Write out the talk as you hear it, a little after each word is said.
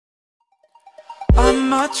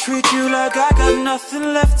I'ma treat you like I got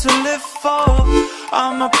nothing left to live for.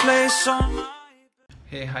 I'ma place on my...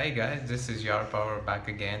 Hey, hi guys, this is your power back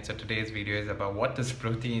again. So today's video is about what is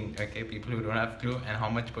protein. Okay, people who don't have clue, and how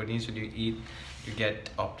much protein should you eat to get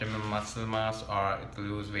optimum muscle mass or to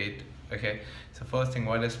lose weight. Okay, so first thing,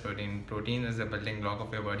 what is protein? Protein is the building block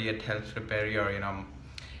of your body. It helps repair your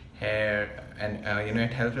hair, and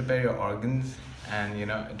it helps repair your organs, and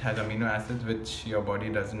it has amino acids which your body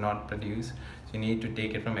does not produce, so you need to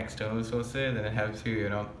take it from external sources, and it helps you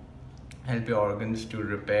help your organs to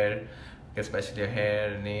repair, especially your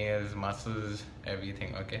hair, nails, muscles,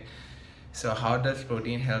 everything. Okay, so how does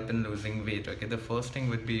protein help in losing weight? Okay, the first thing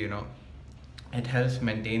would be it helps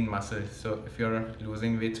maintain muscle. So if you're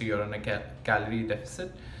losing weight, so you're on a calorie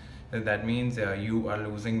deficit, that means you are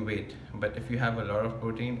losing weight. But if you have a lot of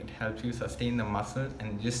protein, it helps you sustain the muscle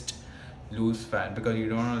and just lose fat, because you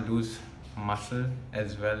don't want to lose muscle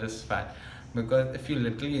as well as fat. Because if you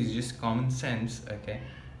literally, it's just common sense. Okay,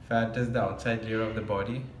 fat is the outside layer of the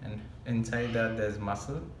body, and inside that there's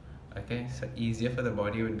muscle. Okay, so easier for the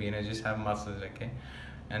body would be just have muscles. Okay,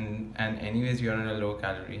 and anyways, you're on a low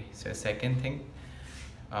calorie. So second thing,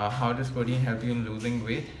 how does protein help you in losing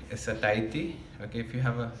weight? Is satiety. Okay, if you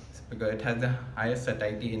have because it has the highest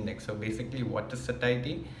satiety index. So basically, what is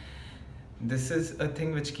satiety? This is a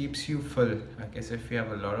thing which keeps you full. Okay, so if you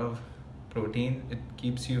have a lot of protein, it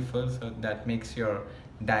keeps you full, so that makes your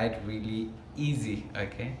diet really easy.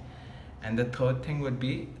 Okay, and the third thing would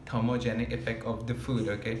be thermogenic effect of the food.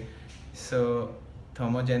 Okay, so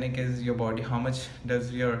thermogenic is your body, how much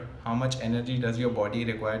energy does your body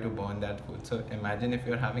require to burn that food. So imagine if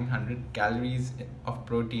you're having 100 calories of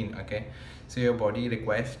protein. Okay, so your body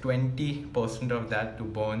requires 20% of that to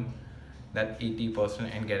burn that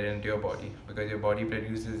 80% and get it into your body, because your body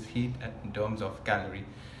produces heat in terms of calorie.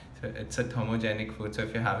 So it's a thermogenic food. So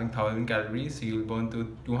if you're having 1000 calories, so you'll burn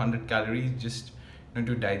to 200 calories just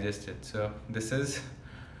to digest it. So this is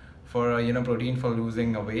for protein for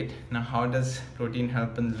losing a weight. Now, how does protein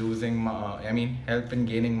help in help in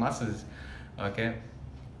gaining muscles? Okay,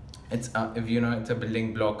 it's it's a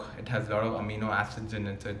building block. It has a lot of amino acids in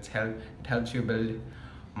it, so it helps you build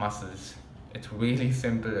muscles. It's really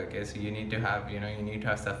simple. Okay, so you need to have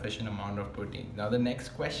sufficient amount of protein. Now the next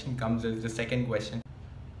question comes as the second question.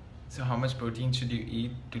 So how much protein should you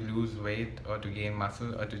eat to lose weight, or to gain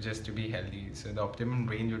muscle, or to be healthy? So the optimum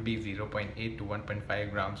range would be 0.8 to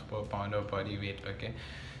 1.5 grams per pound of body weight. Okay,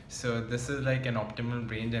 so this is like an optimal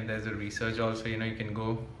range, and there's a research also, you can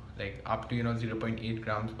go like up to 0.8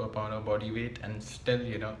 grams per pound of body weight, and still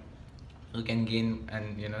you can gain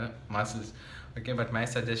and muscles. Okay, but my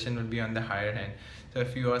suggestion would be on the higher end. So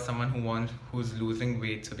if you are someone who's losing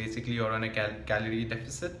weight, so basically you're on a calorie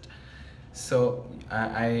deficit, so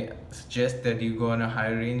I suggest that you go on a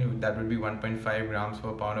higher range. That would be 1.5 grams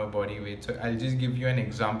per pound of body weight. So I'll just give you an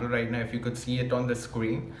example right now. If you could see it on the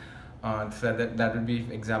screen, so that would be,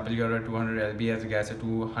 example, you're a 200 lb as a guy, so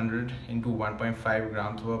 200 into 1.5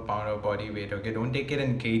 grams per pound of body weight. Okay, don't take it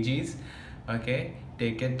in kgs. Okay,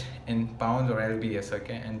 take it in pounds or lbs.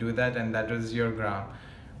 Okay, and do that, and that is your gram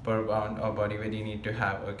per pound of body weight you need to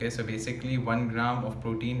have. Okay, so basically 1 gram of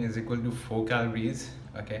protein is equal to 4 calories.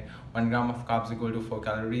 Okay, 1 gram of carbs equal to 4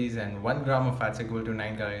 calories, and 1 gram of fats equal to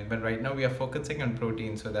 9 calories. But right now we are focusing on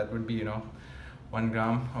protein, so that would be 1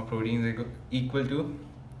 gram of protein is equal to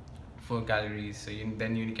 4 calories. So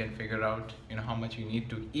then you can figure out how much you need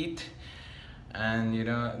to eat, and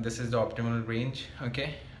this is the optimal range.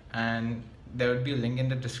 Okay, and there would be a link in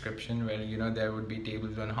the description where there would be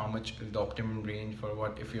tables on how much is the optimum range for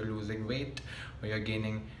what, if you're losing weight or you're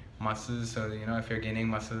gaining muscles. So if you're gaining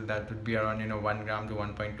muscle, that would be around 1 gram to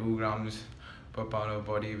 1.2 grams per pound of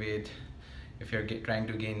body weight if you're trying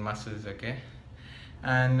to gain muscles. Okay,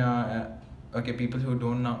 and okay, people who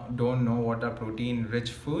don't know what are protein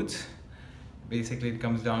rich foods, basically it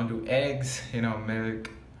comes down to eggs, milk,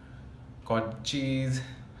 cottage cheese,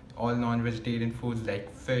 all non-vegetarian foods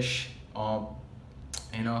like fish, or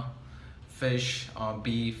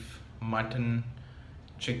beef, mutton,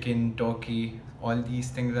 chicken, turkey. All these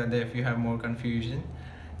things are there. If you have more confusion,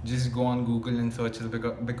 just go on Google and search it,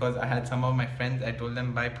 because I had some of my friends, I told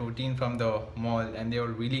them buy protein from the mall, and they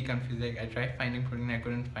were really confused. Like, I tried finding protein, I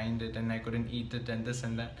couldn't find it, and I couldn't eat it, and this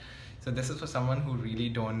and that. So this is for someone who really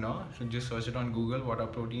don't know. So just search it on Google, what are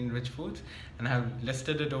protein rich foods, and I have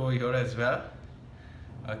listed it over here as well.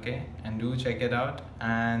 Okay, and do check it out.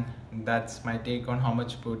 And that's my take on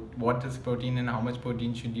what is protein, and how much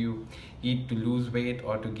protein should you eat to lose weight,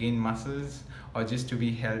 or to gain muscles, or just to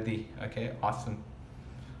be healthy. Okay, awesome.